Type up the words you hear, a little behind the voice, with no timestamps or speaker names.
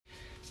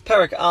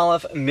Parak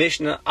Aleph,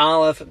 Mishnah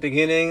Aleph,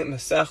 beginning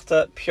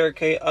Masechta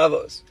Pirkei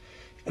Avos.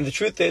 And the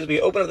truth is, we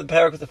open up the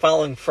parak with the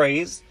following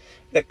phrase,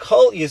 that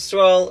Kol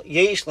Yisrael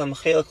Yesh Lam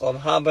Chelik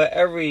Olam Haba,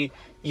 every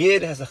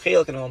Yid has a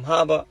Chelik in Olam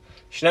Haba.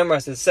 Shnemar,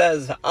 as it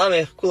says,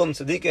 Ha'amech Kulam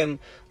Tzadikim,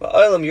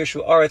 La'olam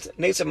Yershu Aretz,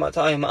 Netzer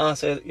Matayim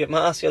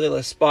Ma'as Yadei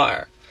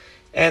L'Spar.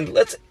 And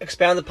let's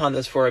expound upon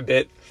this for a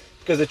bit,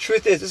 because the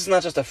truth is, this is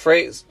not just a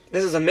phrase,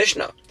 this is a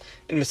Mishnah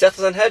in Masechta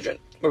Sanhedrin,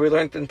 where we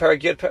learned in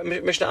Parak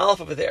Yud, Mishnah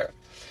Aleph over there.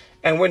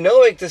 And we're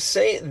knowing to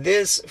say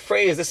this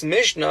phrase, this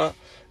Mishnah,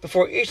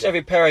 before each and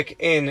every parak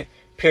in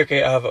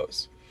Pirkei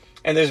Avos.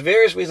 And there's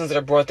various reasons that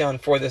are brought down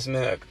for this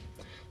minhag.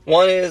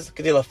 One is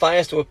Kedila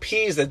Fayas, to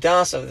appease the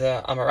das of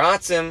the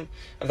Amaratzim,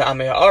 of the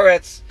Amei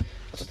Haaretz.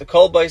 That's what the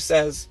Kolbai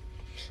says.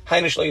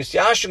 Hainish lo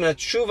yisyashim, and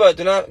teshuva,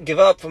 do not give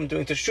up from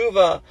doing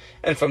teshuva,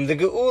 and from the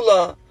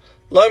Geula.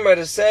 Loimer,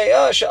 to say,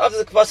 sha'av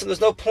the kvasim,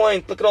 there's no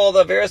point, look at all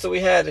the various that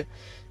we had,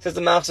 says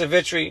the Machzor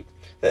Vitri.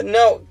 That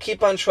no,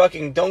 keep on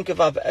trucking, don't give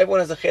up.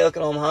 Everyone has a chelik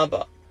in Olam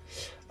Haba.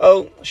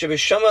 Oh,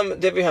 shebishamam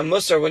devri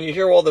hamusar, when you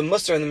hear all the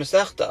musar in the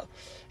Masechta,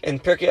 in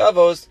Pirkei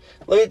Avos,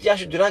 lo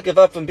yityashu, do not give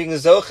up from being a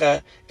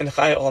zocha in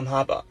Chai Olam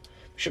Haba.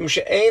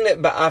 She'ein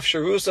ba'af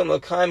sherusam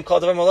l'kaim kol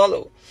davar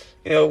malalu.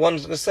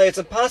 One's going to say, it's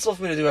impossible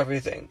for me to do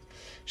everything.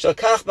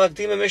 Shalkach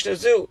magdima mishnah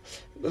zu.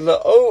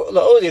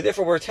 La'odi,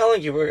 therefore we're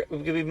telling you, we're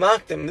going to be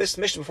makdim, this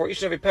mission before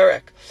each and every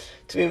parak,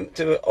 to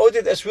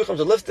odid esruchim,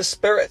 to lift the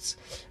spirits,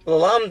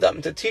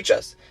 l'lamdam, to teach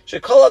us.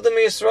 Shekol adam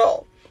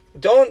Yisrael.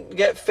 Don't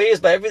get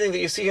fazed by everything that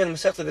you see here in the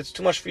Masechta that's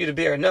too much for you to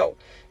bear. No.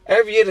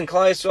 Every Yid in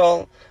Klal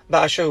Yisrael,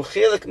 ba'asher hu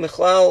chelik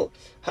michlal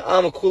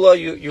ha'am kula,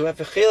 you have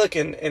a chelik,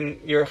 and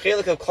you're a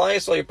chelik of Klal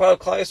Yisrael, you're part of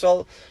Klal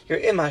Yisrael, you're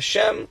im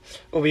Hashem,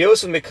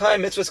 u'biyosem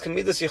mekayim mitzvahs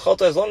kamidas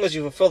yicholta, as long as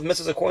you've fulfilled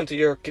mitzvahs according to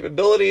your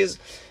capabilities,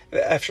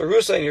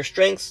 afsharusa, and your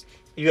strengths,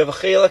 you have a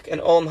chelik in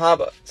Olam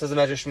Haba, says the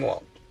Medrash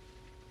Shmuel.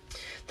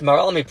 The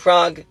Maharal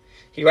MiPrague,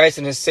 he writes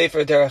in his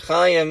Sefer Derech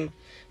Chaim,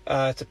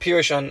 to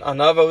Pirush on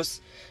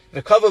Avos,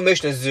 the Kavu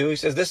Mishnah Zu, he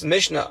says this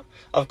Mishnah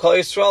of Klal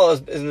Yisrael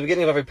is in the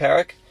beginning of every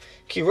parak.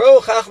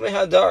 Kiro Chachmei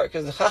Hadar,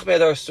 because the Chachmei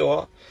Hadar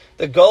saw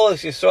the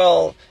Golus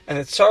Yisrael and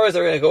the tzaras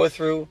they're going to go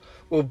through.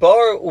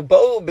 Ubau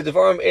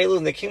b'devarim elu,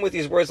 and they came with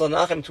these words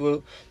Lanachem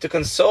to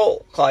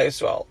console Klal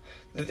Yisrael.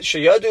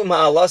 Sheyadu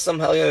ma'alasam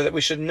halina, that we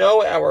should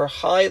know our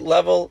high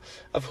level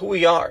of who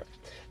we are.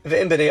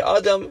 Ve'im b'nei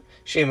Adam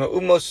she'im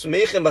umos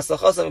sumeichim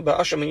baslachasam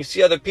ba'asham. When you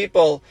see other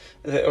people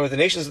or the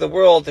nations of the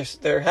world,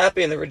 they're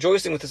happy and they're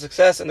rejoicing with the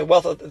success and the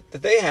wealth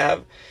that they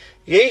have.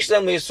 Yesh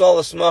them liyisrael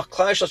l'smach.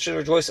 Klal Yisrael should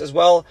rejoice as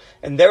well,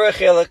 and their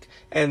chelik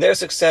and their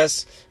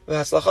success.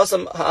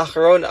 V'haslachasam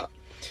ha'acharona.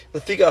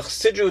 L'fikach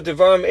sidru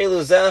devarim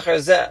elu zeh achar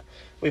zeh.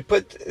 We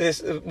put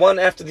this one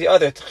after the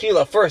other.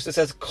 Tchila, first it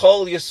says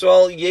Kol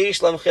Yisrael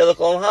Yesh Lam Chelik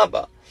Olam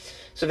Haba.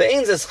 So the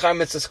ein zes char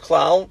mitzvahs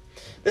klal.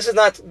 This is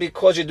not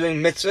because you're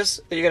doing mitzvahs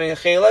that you're getting a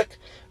chelik.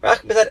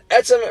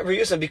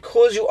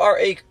 Because you are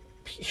a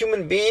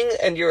human being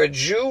and you're a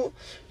Jew,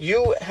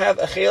 you have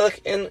a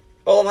chelik in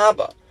Olam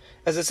Haba.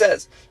 As it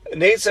says,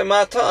 Netzer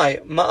Matai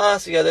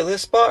Ma'as Yadei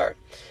L'Spar.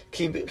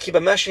 Ki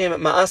b'meshim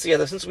Ma'as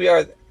Yadei. Since we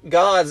are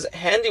God's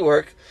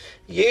handiwork,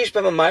 Yesh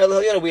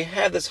b'mamayel, we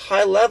have this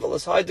high level,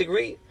 this high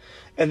degree,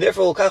 and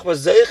therefore l'kach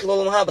b'zeich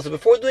l'olam haba. So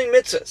before doing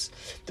mitzvahs,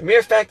 the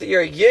mere fact that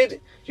you're a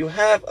yid, you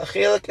have a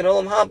chelik in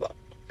olam haba.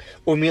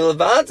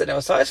 U'milavad, now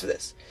aside for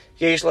this,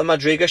 Yesh la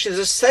madrega, there's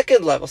a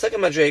second level, second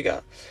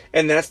madrega,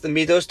 and that's the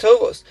midos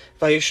tovos,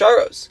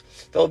 vayisharos,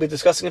 that we'll be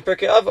discussing in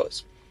Pirkei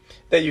Avos,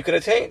 that you can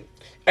attain.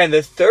 And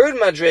the third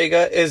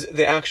madrega is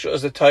the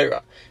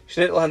Torah,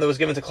 that was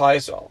given to Klal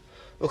Yisrael.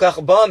 And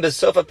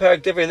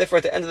therefore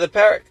at the end of the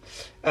parak,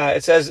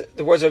 it says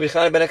the words of Rabbi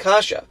Chanan ben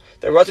Akasha,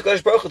 that Ratu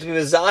Kodesh Baruch Hu to be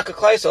Mizaka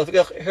Klal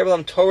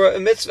Yisrael, Torah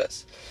and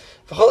mitzvahs.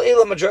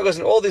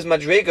 And all these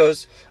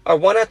madrigos are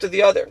one after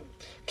the other.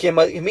 The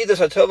midos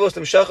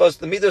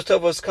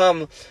tovos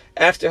come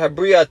after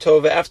Habriya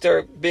Tova,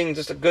 after being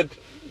just a good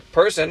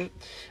person.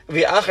 And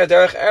after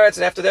Derech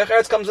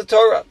Eretz comes the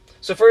Torah.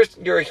 So first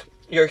you're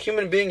a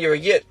human being, you're a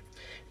yid.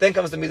 Then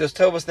comes the midos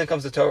tovos, then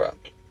comes the Torah.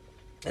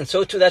 And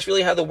so too, that's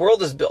really how the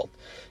world is built.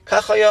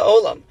 Kachaya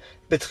olam,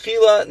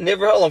 betchila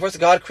nivra olam. First,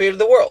 God created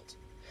the world.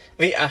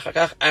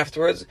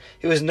 Afterwards,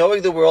 He was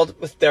knowing the world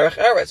with derech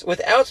eretz,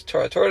 without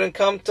Torah. Torah didn't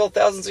come till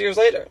thousands of years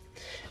later.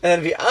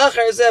 And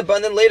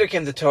then later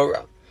came the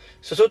Torah.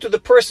 So to the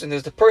person,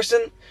 there's the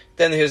person,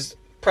 then his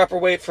proper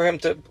way for him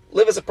to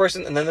live as a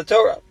person, and then the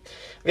Torah.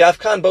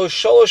 V'avkan bo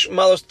sholosh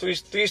malos,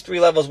 three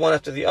levels, one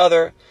after the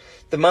other.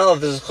 The mal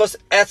of the zechus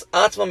etz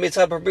atzma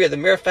mitzvah b'briya, the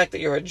mere fact that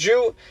you're a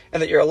Jew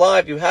and that you're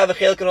alive, you have a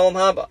chelik in olam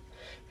haba.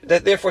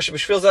 That therefore should be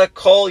shvilzak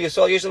kol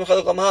yisrael yesh lam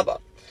chelik olam haba.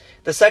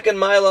 The second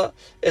mila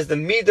is the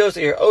midos,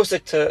 that you're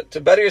osik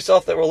to better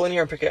yourself, that we're learning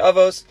here in Pirkei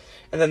Avos.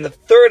 And then the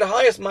third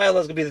highest mila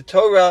is going to be the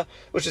Torah,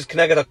 which is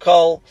keneged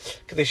hakol.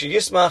 Kadesh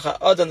yismach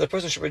ha'adam, the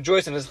person should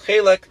rejoice in his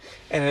chelik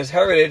and his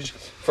heritage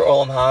for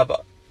olam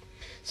haba.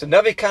 So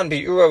Navi Kan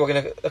Bi'ura, we're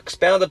going to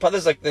expound upon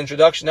this, like the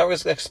introduction. Now we're going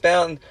to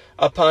expound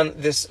upon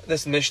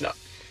this Mishnah.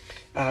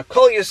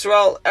 Kol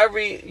Yisrael,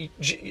 every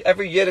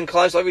Yid in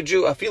Klal Yisrael, every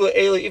Jew, Afilu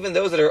Eli, even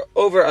those that are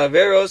over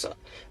Averos,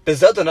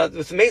 Bezadana,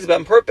 with Mezibah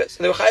on purpose,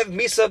 and they were Chayav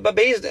Misa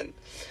Babezdin.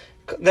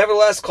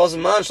 Nevertheless, calls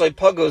man Shlai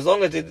Pago, as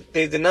long as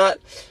they did not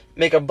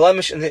make a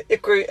blemish in the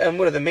Ikri and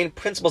one of the main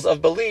principles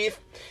of belief,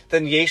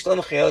 then Yesh Lam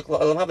Chelik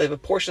La'olam Haba, they have a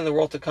portion of the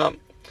world to come.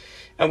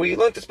 And we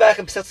learned this back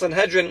in Pesach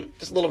Sanhedrin,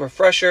 just a little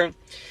refresher.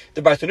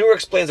 The Bartanura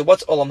explains that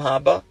what's Olam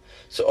Haba.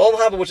 So Olam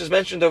Haba, which is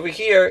mentioned over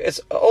here, it's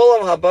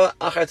Olam Haba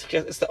Achar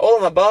Tchias. It's the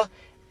Olam Haba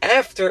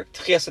after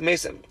Tchias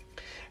HaMesim.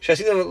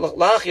 Shasidim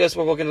Lachios,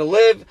 where we're going to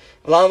live,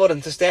 V'lamod,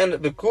 and to stand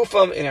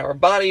B'gufam, in our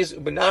bodies,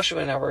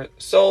 U'benashim, in our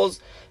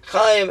souls,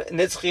 Chaim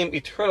Nitzchim,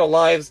 eternal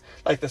lives,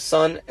 like the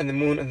sun and the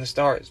moon and the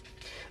stars.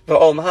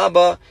 V'Olam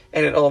Haba,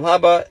 and in Olam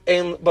Haba,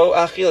 Ein Bo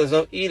Achil, there's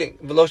no eating,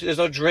 V'loshi, there's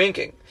no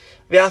drinking.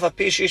 Even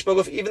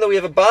though we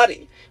have a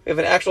body, we have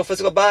an actual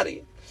physical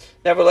body,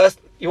 nevertheless,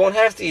 you won't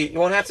have to eat, you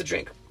won't have to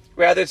drink.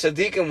 Rather,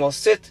 tzaddikim will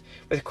sit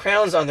with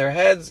crowns on their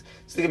heads.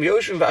 Tzaddikim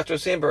yoshim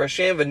v'atrosim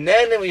b'rashem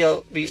v'nenev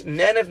will be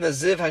nenev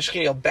naziv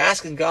hashkin. You'll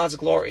bask in God's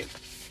glory.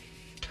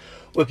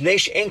 Since all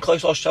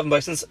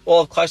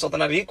of Klal Yisrael are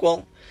not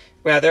equal,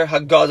 rather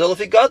hagadol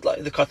lefi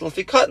gadlai, the katan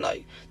lefi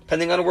katnai,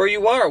 depending on where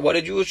you are, what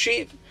did you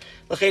achieve?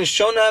 L'chein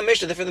shona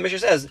mishnah. Therefore, the mishnah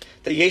says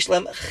that yesh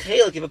lem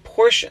chelik, give a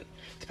portion,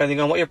 depending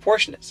on what your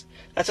portion is.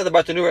 That's how the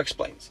Bartanura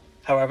explains.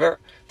 However,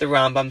 the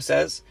Rambam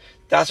says,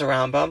 that's a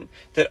Rambam,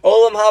 that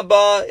Olam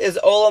Haba is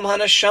Olam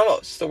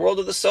HaNeshamos, the world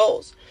of the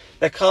souls,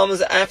 that comes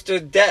after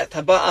death,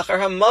 Haba Achar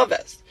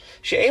HaMaves,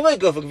 She'emai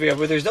Gufak V'yah,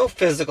 where there's no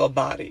physical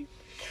body.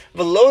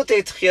 V'lo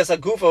te'tchias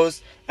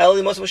ha'gufos el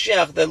yimos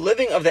Mashiach, the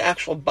living of the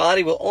actual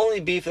body will only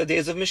be for the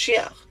days of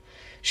Mashiach.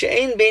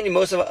 She'ein bein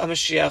yimos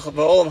HaMashiach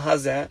v'olam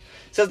hazeh,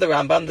 says the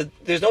Rambam, that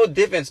there's no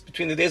difference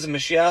between the days of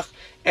Mashiach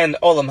and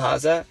Olam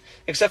Hazeh,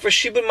 except for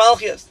Shibud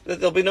Malchias,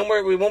 that there'll be no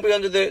more, we won't be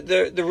under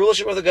the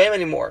rulership of the Goyim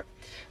anymore.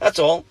 That's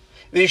all.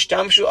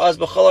 V'ishtamshu az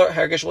b'chol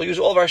hargish, we'll use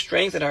all of our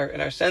strength and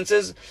our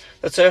senses,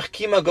 l'tzarech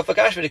kima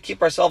gufakashva, to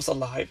keep ourselves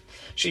alive.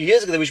 She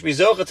is that we should be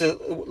zocha to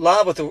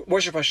love, to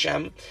worship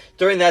Hashem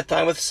during that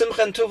time with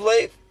simcha and tuv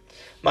leiv.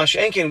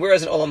 Mash'enkin,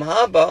 whereas in Olam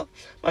Haba,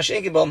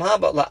 Mash'enkin b'Olam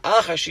Haba,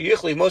 la'achar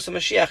sheyichli most of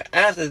Mashiach,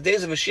 after the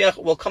days of Mashiach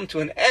will come to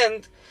an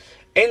end,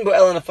 ein bo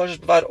el nefashos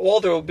b'vad, all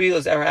there will be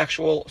is our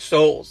actual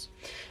souls.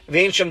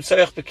 We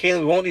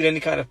won't need any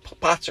kind of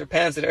pots or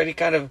pans or any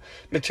kind of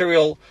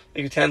material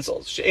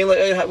utensils. We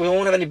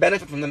won't have any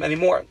benefit from them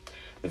anymore.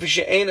 Because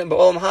in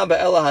Olam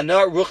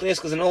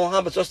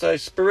Haba it's just a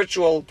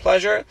spiritual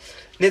pleasure.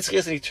 Nitzchi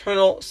is an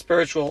eternal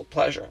spiritual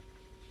pleasure.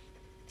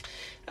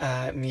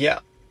 Okay.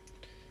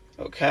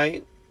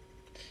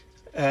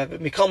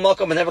 Mikol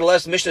Malkum, and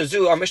nevertheless, Mishnah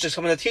Zu, our Mishnah is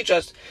coming to teach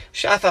us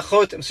Shafa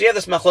Chotim. So you have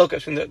this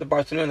machlokas between the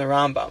Bartanura and the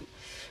Rambam.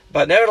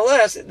 But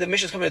nevertheless, the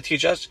Mishnah is coming to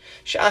teach us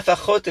Shafa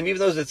Chotim, even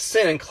those that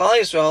sin in Klal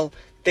Yisrael,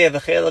 they have a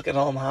chelik in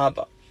Olam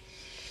Haba.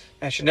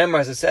 And Shenemar,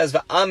 as it says,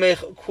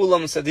 Va'amech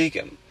kulam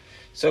sadikim.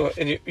 So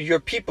in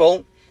your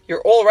people, you're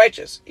all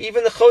righteous.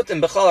 Even the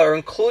Chotim Bechal are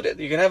included.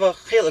 You can have a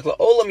chelik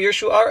la'olam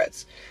Yershu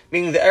Aretz,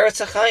 meaning the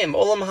Eretz HaChaim,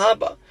 Olam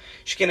Haba.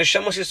 Shekin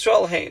Hashemos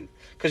Yisrael Hein.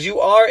 Because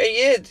you are a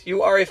Yid.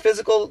 You are a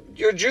physical,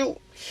 you're a Jew.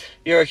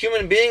 You're a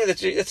human being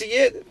that's a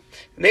Yid.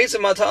 The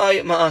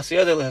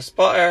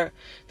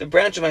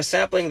branch of my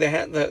sapling,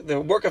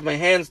 the work of my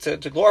hands to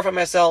glorify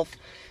myself.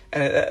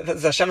 And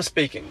that's Hashem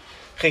speaking.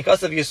 That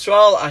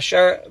Yisrael,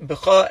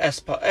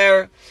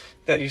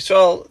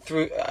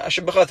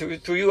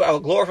 through you, I will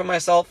glorify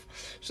myself.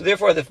 So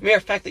therefore, the mere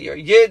fact that you're a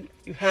Yid,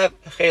 you have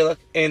a chelik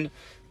in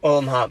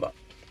Olam Haba.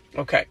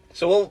 Okay,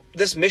 so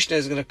this Mishnah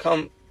is going to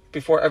come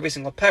before every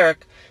single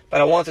parak,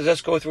 but I want to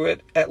just go through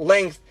it at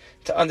length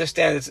to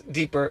understand its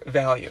deeper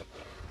value.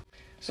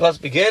 So let's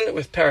begin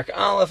with Parak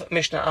Aleph,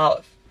 Mishnah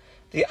Aleph.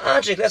 The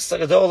Ajik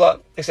Netzach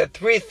Gedola, they said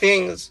three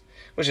things,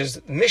 which is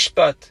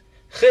Mishpat,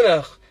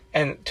 Chinuch,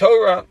 and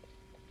Torah.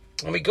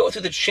 And we go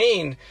through the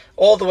chain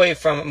all the way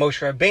from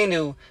Moshe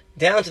Rabbeinu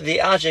down to the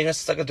Ajik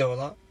Netzach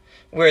Gedola,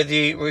 where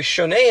the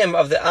Rishoneim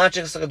of the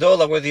Ajik Netzach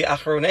Gedola were the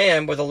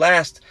Acharoneim, were the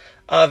last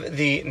of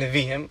the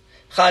Nevi'im,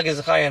 Chag,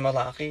 Zechariah, and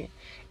Malachi.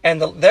 And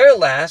their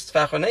last,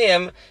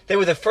 Fachoneim, they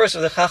were the first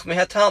of the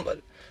Chachmei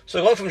HaTalmud. So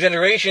we're going from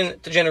generation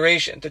to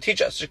generation to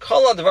teach us.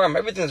 Shekol HaDvarim,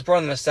 everything that's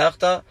brought in the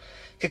Masechta,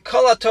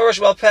 Kekol HaTorah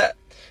Shebal Peh,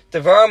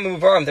 Devarim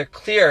Uvarim, they're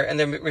clear and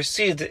they're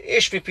received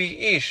ish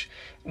v'pi ish,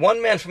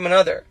 one man from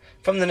another,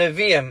 from the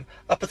Nevi'im,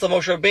 up until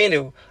Moshe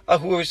Rabbeinu,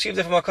 who received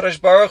it from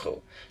HaKadosh Baruch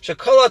Hu.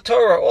 Shekol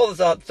HaTorah, all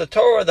the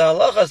Torah, the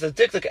halachas, the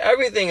diklik,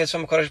 everything is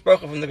from HaKadosh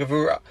Baruch Hu, from the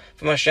Gevura,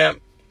 from Hashem.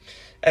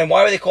 And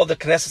why were they called the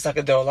Knesset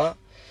HaGedolah?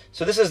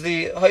 So this is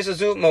the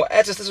Haisazu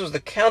Mo'etzes, this was the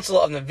council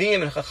of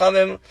Nevi'im and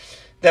Chachamim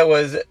that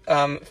was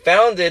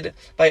founded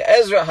by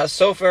Ezra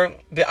HaSofer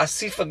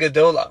Be'asifa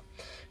Gedola.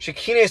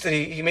 Shekines, that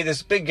he made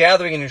this big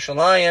gathering in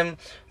Yerushalayim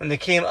when they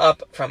came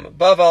up from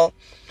Bavel,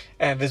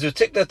 and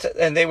Vizutikna,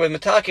 and they were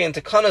Metake and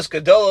Tekanos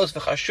Gedolos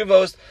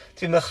V'chashuvos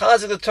to be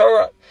Mechazik the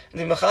Torah and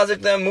to be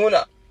Mechazik the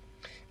Emunah.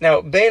 Now,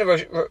 Bein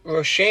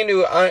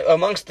Roshenu,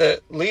 amongst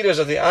the leaders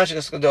of the Ajik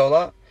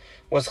Gedola,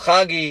 was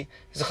Chagi,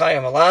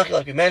 Zechariah, Malachi,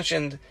 like we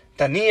mentioned,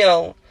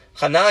 Daniel,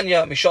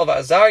 Hananya, Mishael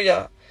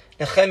Azariah,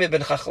 Nehemiah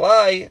ben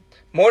Chachlai,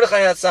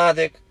 Mordechai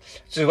HaTzadik,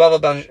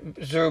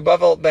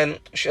 Zerubbabel ben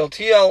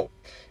Shealtiel,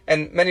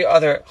 and many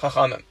other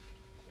Chachamim.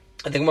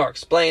 And the Gemara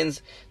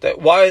explains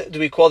that why do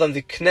we call them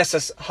the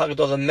Knesset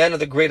Hagdol, the men of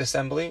the great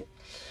assembly?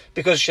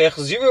 Because Sheikh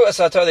Ziru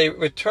Asatar, they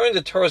returned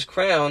the Torah's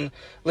crown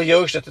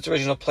Leyoshna to its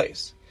original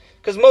place.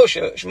 Because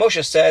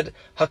Moshe said,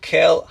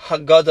 Hakel,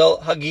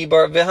 Hagadol,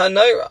 Hagibar,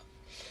 V'Hanaira.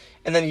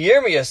 And then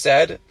Yirmiyah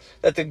said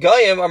that the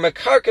Goyim are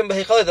Mekarkim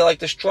B'Hechali, they're like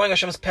destroying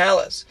Hashem's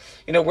palace.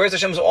 Where's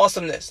Hashem's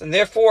awesomeness? And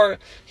therefore,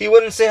 he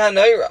wouldn't say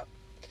Hanaira.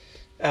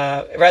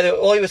 Rather,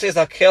 all he would say is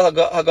Hakel,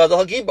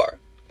 Hagadol, Hagibar.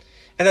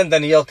 And then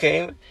Daniel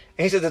came, and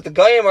he said that the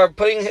Goyim are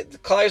putting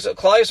Klal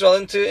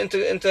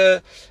Yisrael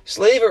into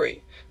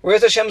slavery.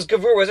 Where's Hashem's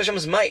Gevur? Where's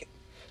Hashem's might?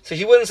 So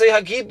he wouldn't say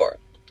Hagibar.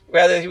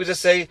 Rather, he would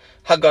just say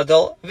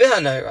Hagadol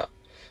V'Hanaira.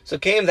 So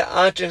came the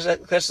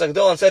Knesset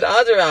Hagdol and said,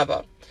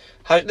 Adarabba,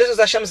 this is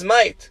Hashem's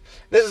might.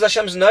 This is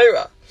Hashem's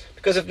Naira.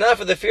 Because if not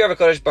for the fear of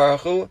HaKadosh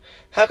Baruch Hu,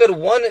 how could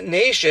one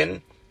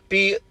nation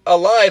be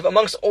alive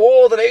amongst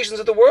all the nations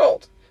of the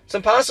world? It's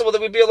impossible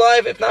that we'd be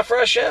alive if not for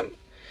Hashem.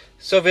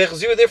 So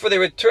therefore they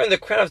returned the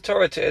crown of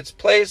Torah to its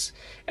place,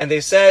 and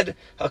they said,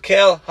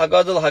 Hakel,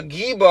 Hagadol,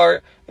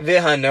 Hagibar,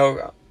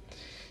 V'Hanora.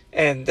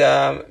 And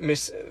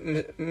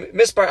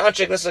Mispar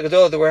Anshe Knesset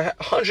Hagdola, there were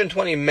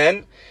 120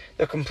 men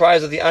that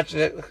comprised of the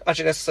Anshe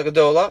Knesset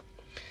Hagdola.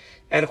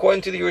 And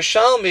according to the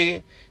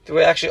Yerushalmi, there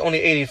were actually only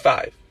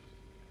 85.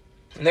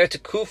 And there to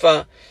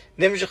Kufa,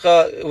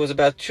 Nimshcha, it was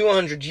about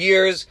 200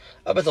 years,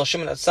 up until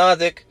Shimon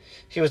HaTzadik.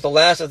 He was the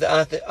last of the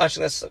Anshe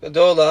Knesset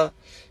Hagdola.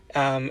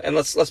 And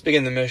let's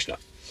begin the Mishnah.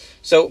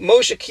 So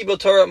Moshe Kibel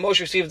Torah, Moshe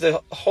received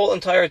the whole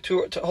entire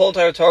Torah,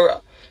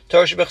 Torah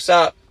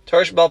Shebechsab,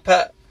 Torah Shebal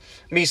Peh,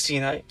 Mi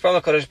Sinai,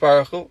 from HaKadosh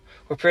Baruch Hu,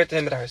 were prepared to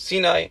him at Har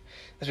Sinai,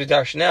 as we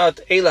darshan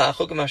out, Eila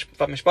Achukim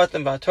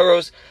Mishpatim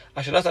V'Toros,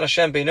 Asher Natan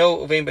Hashem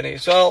Beino Uvein Bnei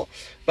Yisrael,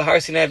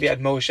 B'Har Sinai B'Yad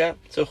Moshe.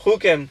 So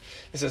Chukim,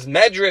 this is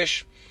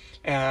Medrash,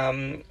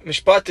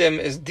 Mishpatim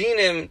is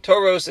Dinim,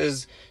 Toros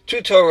is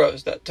two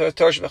Toros, the Torah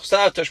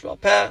Shebechsab, Torah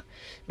Shebal Peh,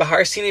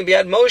 B'Har Sinai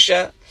B'Yad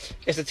Moshe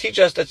is to teach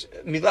us that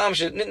Milam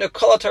Nitna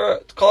Kol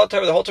Torah,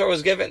 the whole Torah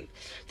was given.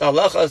 The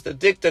halachas, the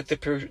diktat, the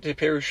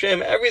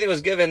perushim, everything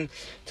was given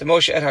to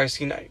Moshe at Har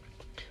Sinai.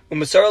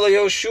 Umasar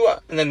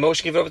Yoshua, and then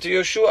Moshe gave it over to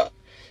Yoshua.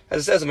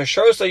 As it says,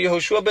 Masharsa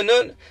Yehoshua ben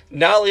Nun,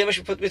 now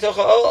Yemish put mitocha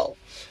Olal.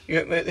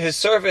 His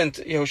servant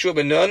Yehoshua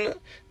ben Nun,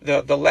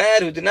 the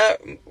lad who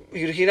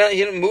he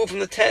didn't move from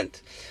the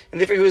tent,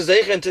 and therefore he was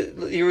zeichen to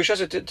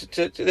Yerusha, to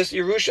this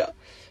Yerusha.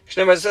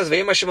 Shneimar says,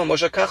 V'yim Hashem al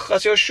Moshe kach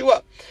chas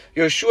Yoshua.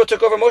 Yoshua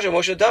took over Moshe.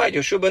 Moshe died.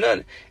 Yoshua ben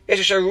Nun. Yesh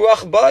asher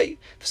ruach bai.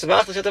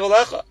 V'samach l'setav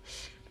alecha.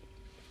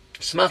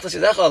 Smach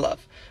l'sidecha alav.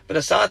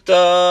 V'nasat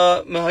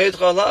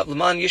mehayidcha alav.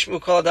 L'man yishmu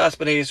kol adas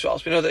b'nei Yisrael.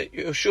 So we know that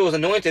Yoshua was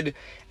anointed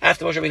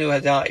after Moshe Rabbeinu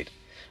had died.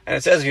 And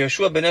it says,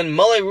 Yoshua ben Nun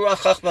malei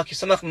ruach chachma ki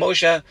samach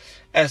Moshe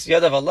as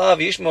yadav alav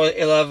yishmu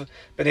elav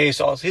b'nei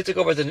Yisrael. So he took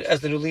over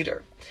as the new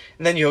leader.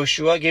 And then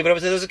Yoshua gave it over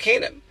to the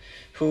Zakanim,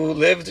 who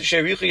lived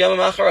Sherichu Yamam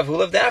Acharav, who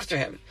lived after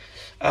him.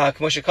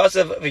 K'moshe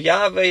Katzav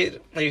v'yaved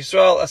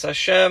Yisrael as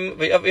Hashem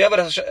v'yaved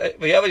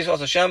Yisrael as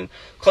Hashem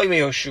Kol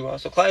Yimei Yoshua.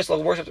 So Klal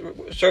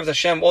Yisrael served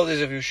Hashem all the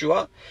days of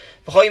Yoshua.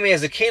 V'chol Yimei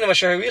as Zakanim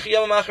asher harichu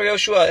Yamam Achar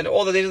Yoshua, and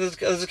all the days of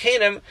the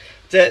Zakanim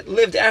that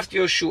lived after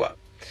Yoshua.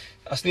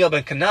 Asniel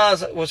ben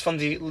Kanaz was from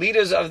the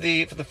leaders for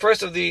the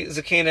first of the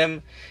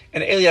Zakanim,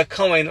 and Eliah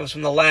Cohen was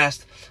from the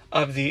last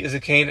of the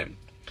Zakanim.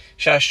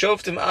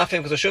 Shashoftim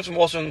Afim, because the Shoftim were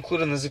also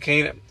included in the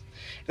Zakanim. And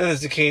then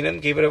the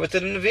Zakanim gave it over to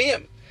the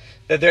Nevi'im.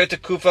 That there to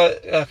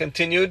Kufa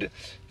continued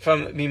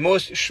from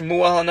Mimos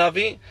Shmuel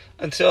HaNavi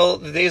until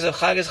the days of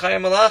Chag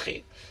Chayim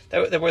Malachi.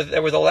 They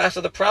were the last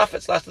of the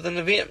prophets, last of the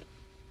Nevi'im.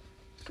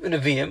 The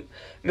Nevi'im,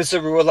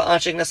 Misaru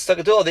La'anshek Knesset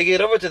Hagdola, they gave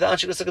it over to the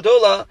Anshe Knesset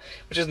Hagdola,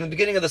 which is in the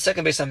beginning of the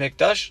second Beis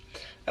HaMikdash,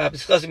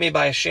 because made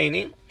by a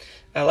Sheni,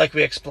 like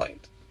we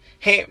explained.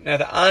 Hey, now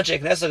the Anshe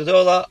Knesset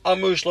Hagdola,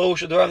 Amru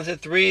Shlosh Adoram, said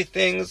three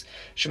things,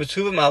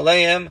 Shemetuvim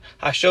Aleim,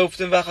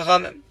 Hashoftim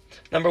V'Chachamim.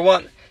 Number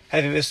one,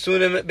 having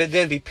misunim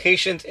bedin, be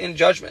patient in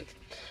judgment.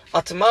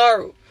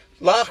 Atamaru,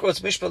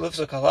 lachros mishpat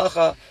lifzok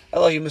halacha,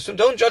 Elohim misunim.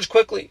 Don't judge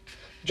quickly.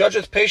 Judge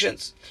with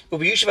patience.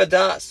 Ubi yishav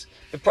adas,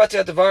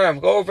 v'prati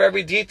adavarim. Go over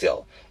every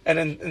detail and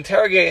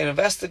interrogate and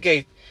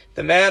investigate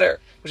the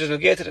matter, which is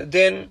negate to the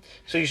din.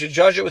 So you should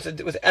judge it with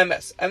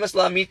emes. Emes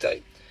la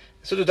mitai.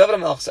 So the David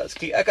HaMelech says,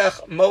 Ki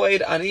ekach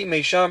moed ani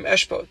meisham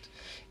eshpot.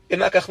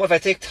 If I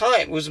take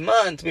time,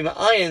 uzman, to be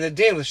ma'ayin in the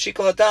din with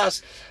shikol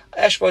hadas,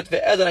 eshpot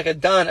ve'edon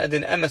akadan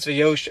adin emes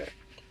ve'yosher.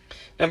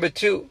 Number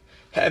two,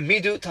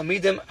 ha'amidu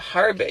talmidim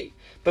harbe,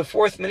 but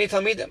forth many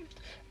talmidim.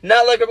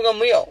 Not like Rabbi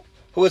Gamliel,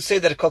 who would say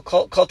that kol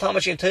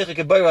talmashi and teichik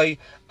kebayrai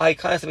I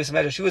kindness the base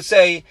medrash. He would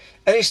say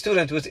any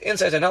student who is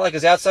inside and not like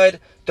his outside,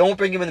 don't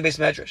bring him in the base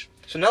medrash.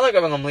 So not like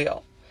Rabbi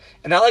Gamliel,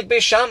 and not like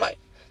Beis Shammai.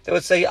 They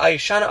would say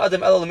Ayishana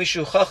Adam Elo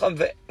Mishu Chacham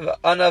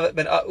ve'anav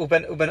ben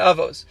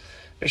avos.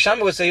 Beis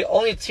Shammai would say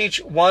only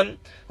teach one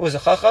who is a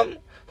Chacham,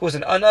 who is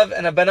an anav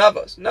and a ben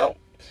avos. No,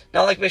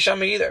 not like Beis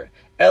Shammai either.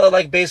 Ella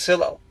like Beis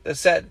Hillel that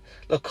said,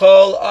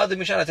 "L'kol adam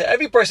mishana," to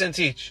every person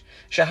teach.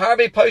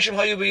 Shaharbe Paishim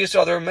Hayu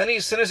B'Yisrael. There were many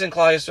sinners in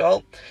Klal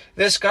Yisrael.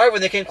 They scarred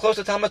when they came close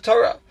to Talmud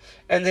Torah,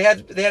 and they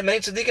had many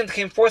tzaddikim that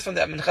came forth from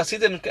them, and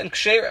Chasidim and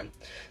Ksherim.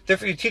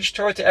 Therefore, you teach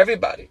Torah to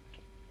everybody.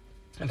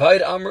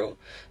 Vayid Amru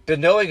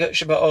B'Noeg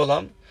Sheba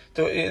Olam.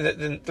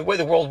 The way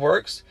the world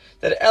works,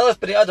 that Elef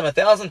B'nei Adam,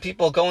 1,000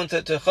 people go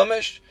into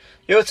Chumash,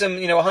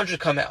 Yotzim, 100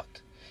 come out.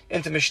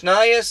 Into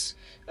Mishnayos,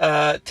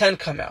 10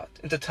 come out.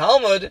 Into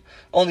Talmud,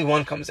 only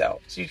 1 comes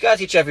out. So you've got to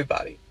teach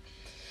everybody.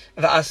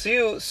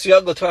 V'asiyu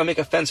siyag l'Torah, make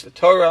a fence for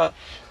Torah.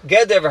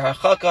 Geder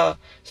v'harchaka,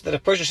 so that a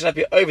person should not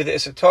be over the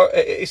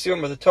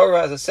isurim of the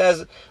Torah, as it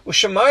says,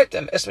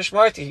 U'shamartem es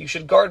mishmarti, you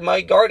should guard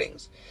my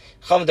guardings.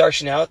 Cham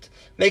darshan out,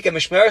 make a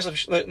mishmeres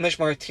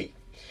mishmarti.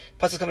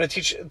 Pasuk coming to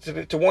teach,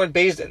 to warn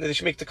Beis Din that they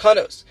should make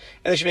tekanos,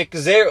 and they should make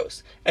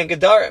gezeros and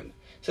gedarim,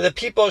 so that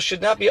people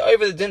should not be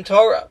over the din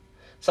Torah.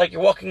 It's like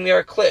you're walking near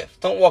a cliff.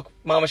 Don't walk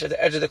mamash at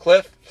the edge of the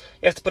cliff.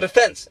 You have to put a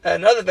fence,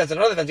 another fence,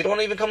 another fence. You don't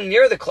want to even come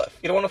near the cliff.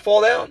 You don't want to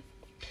fall down.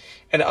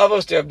 And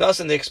Avos de Reb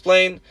Nassan, they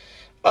explain,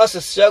 us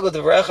as Shagla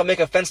Devarecha, make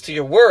a fence to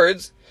your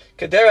words.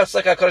 Kederach,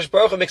 like HaKadosh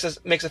Baruch Hu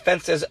makes a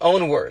fence to his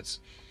own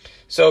words.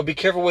 So be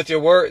careful with your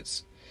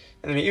words.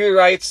 And the Meiri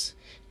writes,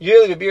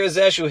 Yirli B'bir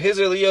Zeshu,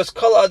 Hizr Liyos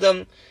Kol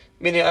Adam,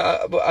 meaning,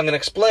 I'm going to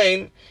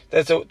explain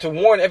that to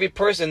warn every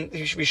person,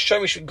 he should be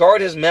sure, he should guard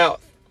his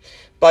mouth.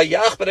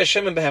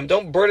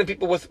 Don't burden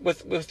people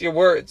with your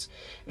words.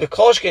 The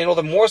kolshke, and all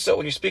the more so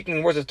when you're speaking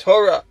in words of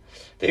Torah,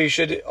 that you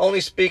should only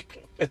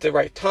speak at the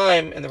right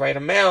time, in the right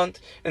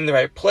amount, in the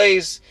right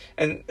place,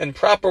 and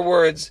proper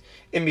words,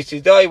 in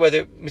mitzidai,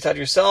 whether mitzad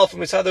yourself or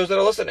mitzad those that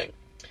are listening.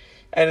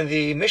 And in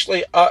the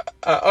Mishlei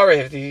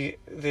Arev,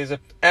 there's an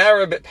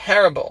Arab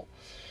parable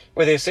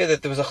where they say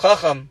that there was a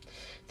chacham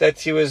that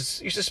he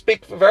used to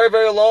speak very,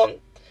 very long,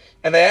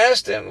 and they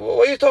asked him, "Why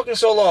are you talking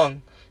so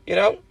long?"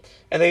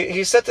 And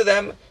he said to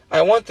them,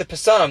 "I want the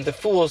Pesam, the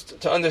fools,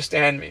 to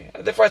understand me.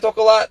 Therefore I talk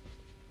a lot."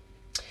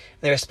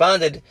 And they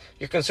responded,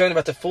 "You're concerned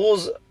about the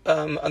fools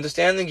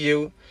understanding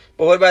you,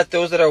 but what about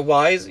those that are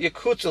wise?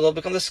 Yakutzu, they'll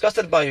become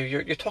disgusted by you.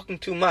 You're talking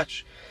too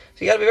much. So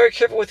you got to be very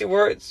careful with your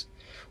words."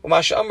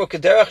 Like Hashem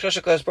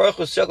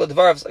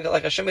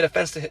made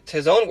offense to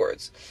his own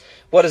words.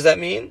 What does that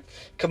mean?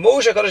 Who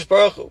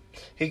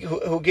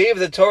gave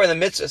the Torah and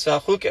the mitzvahs,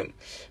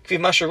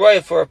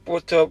 for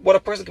what a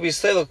person could be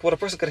slave, what a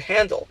person could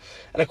handle,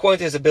 and according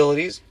to his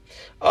abilities.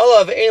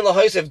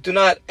 Do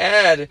not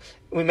add,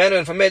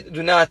 from it,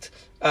 do not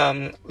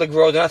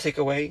do not take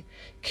away.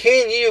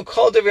 Can you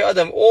call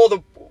Adam, all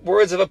the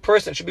words of a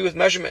person should be with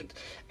measurement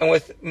and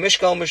with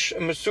mishkal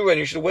mesura, and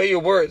you should weigh your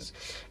words.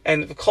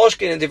 And the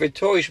kolshkin and Divrei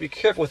Torah, you should be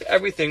careful with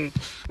everything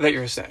that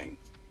you're saying.